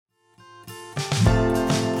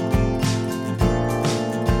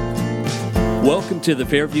Welcome to the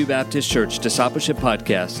Fairview Baptist Church Discipleship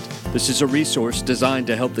Podcast. This is a resource designed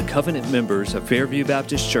to help the covenant members of Fairview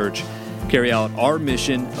Baptist Church carry out our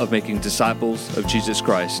mission of making disciples of Jesus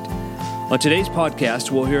Christ. On today's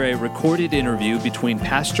podcast, we'll hear a recorded interview between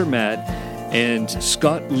Pastor Matt and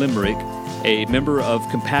Scott Limerick, a member of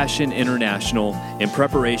Compassion International, in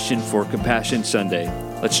preparation for Compassion Sunday.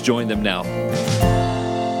 Let's join them now.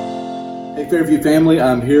 Hey Fairview family,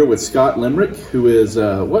 I'm here with Scott Limerick, who is,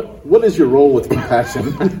 what is your role with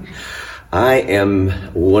Compassion? I am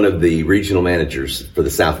one of the regional managers for the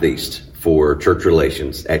Southeast for church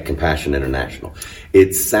relations at Compassion International.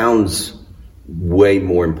 It sounds way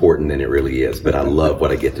more important than it really is, but I love what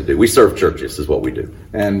I get to do. We serve churches is what we do.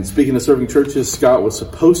 And speaking of serving churches, Scott was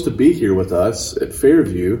supposed to be here with us at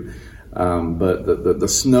Fairview, but the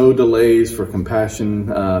snow delays for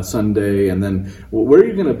Compassion Sunday, and then where are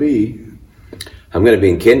you going to be? I'm going to be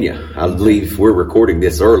in Kenya. I'll leave. We're recording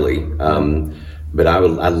this early, but I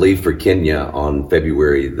leave for Kenya on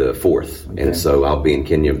February the 4th. Okay. And so I'll be in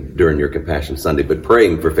Kenya during your Compassion Sunday, but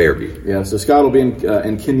praying for Fairview. Yeah, so Scott will be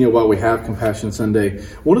in Kenya while we have Compassion Sunday.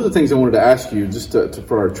 One of the things I wanted to ask you, just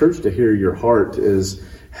for our church to hear your heart, is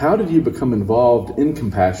how did you become involved in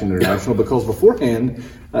Compassion International? Because beforehand,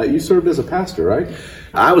 you served as a pastor, right?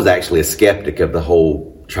 I was actually a skeptic of the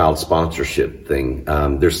whole child sponsorship thing.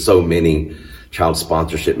 There's so many child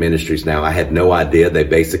sponsorship ministries now. I had no idea. They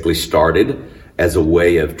basically started as a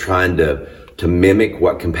way of trying to mimic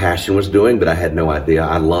what Compassion was doing, but I had no idea.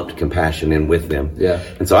 I lumped Compassion in with them. Yeah.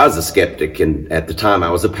 And so I was a skeptic, and at the time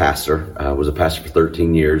I was a pastor. I was a pastor for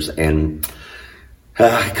 13 years, and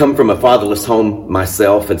I come from a fatherless home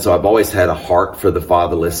myself, and so I've always had a heart for the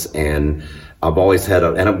fatherless, and I've always had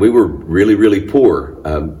and we were really, really poor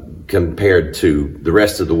compared to the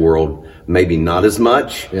rest of the world. Maybe not as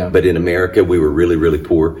much, but in America, we were really, really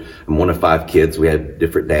poor. I'm one of 5 kids. We had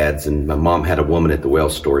different dads, and my mom had a woman at the well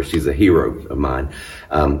story. She's a hero of mine.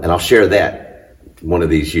 And I'll share that one of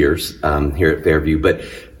these years here at Fairview. But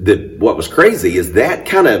what was crazy is that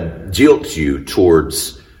kind of jilts you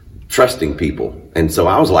towards trusting people. And so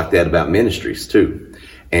I was like that about ministries too.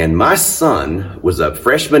 And my son was a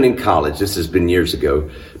freshman in college. This has been years ago,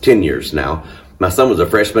 10 years now. My son was a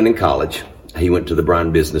freshman in college. He went to the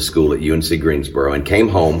Bryan Business School at UNC Greensboro and came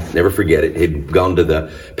home, never forget it. He'd gone to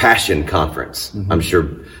the Passion Conference. Mm-hmm. I'm sure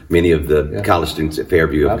many of the college students at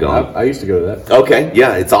Fairview have gone. I used to go to that. Okay,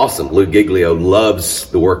 yeah, it's awesome. Lou Giglio loves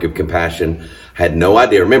the work of Compassion. Had no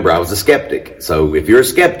idea. Remember, I was a skeptic. So if you're a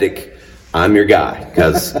skeptic, I'm your guy,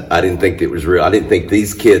 because I didn't think it was real. I didn't think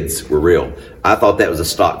these kids were real. I thought that was a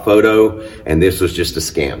stock photo and this was just a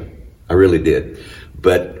scam. I really did.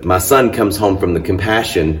 But my son comes home from the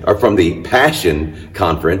Passion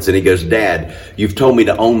Conference, and he goes, "Dad, you've told me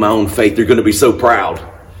to own my own faith. You're going to be so proud."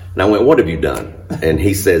 And I went, "What have you done?" And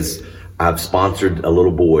he says, "I've sponsored a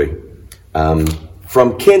little boy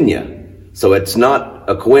from Kenya." So it's not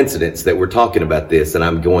a coincidence that we're talking about this, and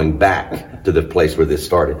I'm going back to the place where this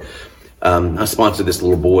started. I sponsored this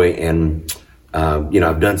little boy, and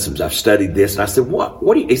I've studied this. And I said, what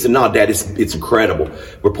do you, he said, "No, Dad, it's incredible.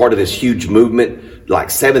 We're part of this huge movement.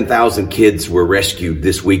 Like 7,000 kids were rescued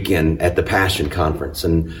this weekend at the Passion Conference."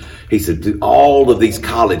 And he said, "All of these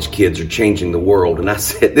college kids are changing the world." And I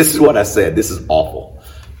said, this is what I said. This is awful.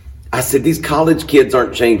 I said, these college kids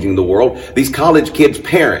aren't changing the world. These college kids'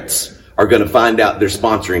 parents are going to find out they're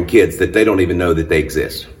sponsoring kids that they don't even know that they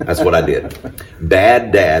exist. That's what I did.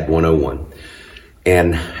 Bad Dad 101.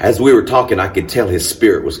 And as we were talking, I could tell his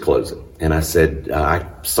spirit was closing. And I said, I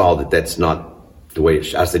saw that that's not the way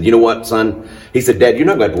I said, "You know what, son?" He said, "Dad, you're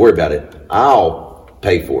not going to have to worry about it. I'll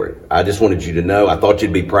pay for it. I just wanted you to know. I thought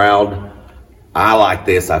you'd be proud. I like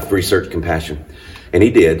this. I've researched Compassion." And he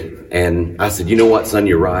did. And I said, "You know what, son?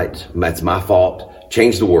 You're right. That's my fault.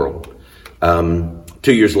 Change the world."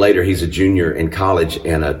 2 years later, he's a junior in college,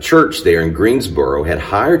 and a church there in Greensboro had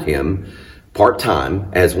hired him part-time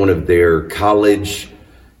as one of their college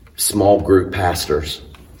small group pastors.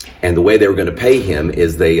 And the way they were going to pay him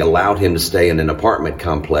is they allowed him to stay in an apartment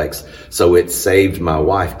complex. So it saved my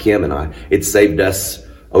wife, Kim, and I, it saved us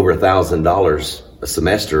over $1,000 a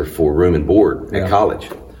semester for room and board at college.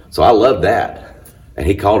 So I love that. And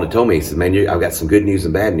he called and told me, he said, "Man, I've got some good news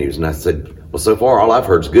and bad news." And I said, "Well, so far, all I've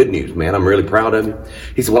heard is good news, man. I'm really proud of you."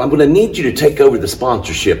 He said, "Well, I'm going to need you to take over the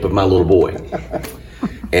sponsorship of my little boy."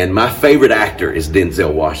 And my favorite actor is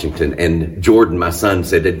Denzel Washington. And Jordan, my son,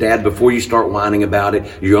 said to Dad, "Before you start whining about it,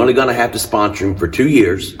 you're only going to have to sponsor him for 2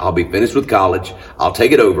 years. I'll be finished with college. I'll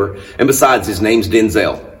take it over. And besides, his name's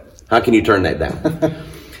Denzel. How can you turn that down?"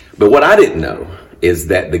 But what I didn't know is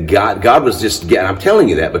that God was just, and I'm telling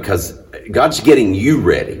you that because God's getting you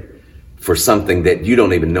ready for something that you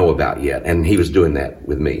don't even know about yet. And he was doing that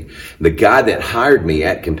with me. The guy that hired me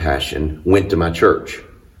at Compassion went to my church.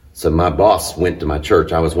 So my boss went to my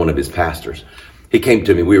church. I was one of his pastors. He came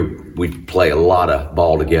to me. We'd play a lot of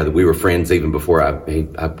ball together. We were friends even before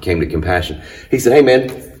I came to Compassion. He said, "Hey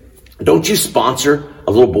man, don't you sponsor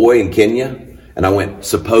a little boy in Kenya?" And I went,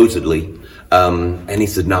 "Supposedly." And he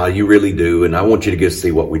said, "No, you really do. And I want you to go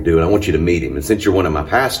see what we do. And I want you to meet him. And since you're one of my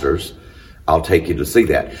pastors, I'll take you to see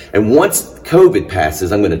that. And once COVID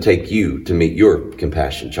passes, I'm going to take you to meet your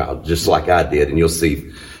Compassion child, just like I did. And you'll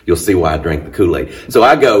see why I drank the Kool-Aid." So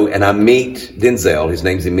I go and I meet Denzel. His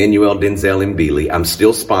name's Emmanuel Denzel Mbili. I'm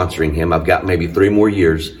still sponsoring him. I've got maybe 3 more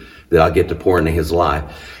years that I'll get to pour into his life.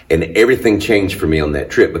 And everything changed for me on that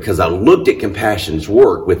trip because I looked at Compassion's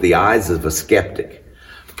work with the eyes of a skeptic.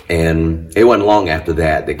 And it wasn't long after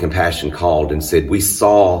that Compassion called and said, "We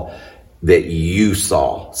saw that you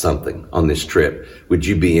saw something on this trip. Would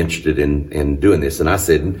you be interested in doing this?" And I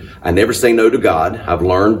said, "I never say no to God. I've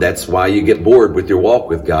learned that's why you get bored with your walk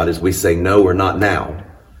with God, is we say no or not now.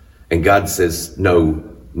 And God says no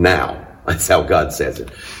now." That's how God says it.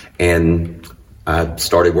 And I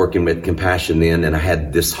started working with Compassion then, and I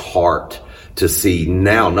had this heart to see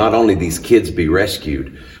now not only these kids be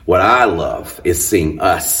rescued, what I love is seeing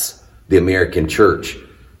us, the American church,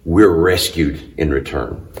 we're rescued in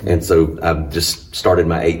return. And so I've just started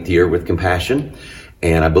my 8th year with Compassion,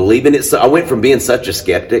 and I believe in it. So I went from being such a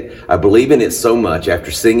skeptic, I believe in it so much after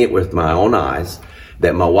seeing it with my own eyes,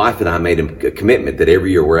 that my wife and I made a commitment that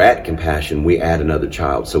every year we're at Compassion, we add another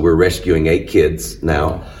child. So we're rescuing 8 kids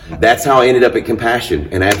now. That's how I ended up at Compassion,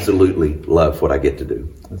 and absolutely love what I get to do.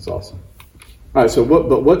 That's awesome. All right, so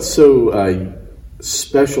what's so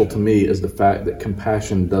special to me is the fact that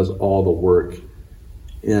Compassion does all the work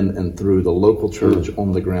in and through the local church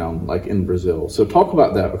on the ground, like in Brazil. So talk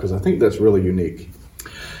about that, because I think that's really unique.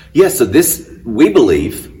 Yes, so we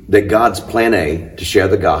believe that God's plan A to share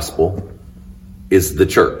the gospel is the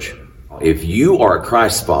church. If you are a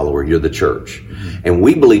Christ follower, you're the church. And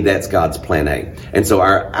we believe that's God's plan A. And so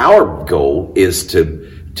our goal is to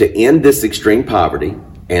end this extreme poverty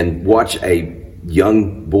and watch a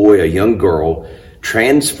young boy, a young girl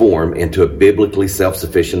transform into a biblically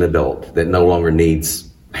self-sufficient adult that no longer needs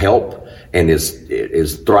help and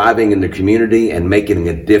is thriving in their community and making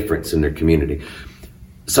a difference in their community.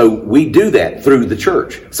 So we do that through the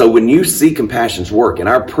church. So when you see Compassion's work, and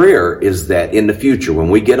our prayer is that in the future, when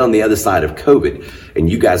we get on the other side of COVID and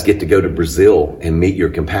you guys get to go to Brazil and meet your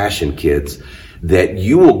Compassion kids, that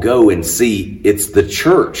you will go and see it's the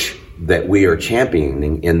church that we are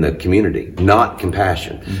championing in the community, not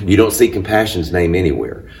Compassion. Mm-hmm. You don't see Compassion's name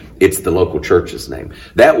anywhere. It's the local church's name.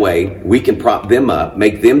 That way, we can prop them up,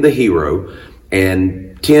 make them the hero,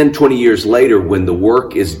 and 10, 20 years later, when the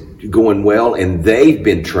work is going well and they've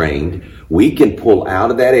been trained, we can pull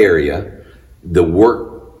out of that area, the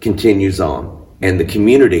work continues on, and the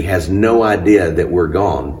community has no idea that we're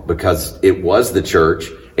gone because it was the church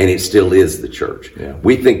and it still is the church. Yeah.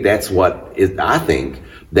 We think I think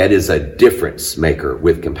that is a difference maker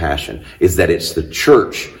with Compassion, is that it's the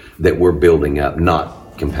church that we're building up, not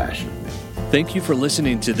Compassion. Thank you for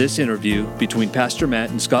listening to this interview between Pastor Matt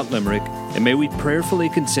and Scott Limerick, and may we prayerfully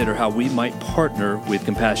consider how we might partner with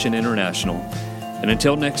Compassion International. And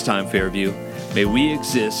until next time, Fairview, may we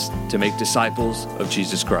exist to make disciples of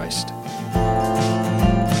Jesus Christ.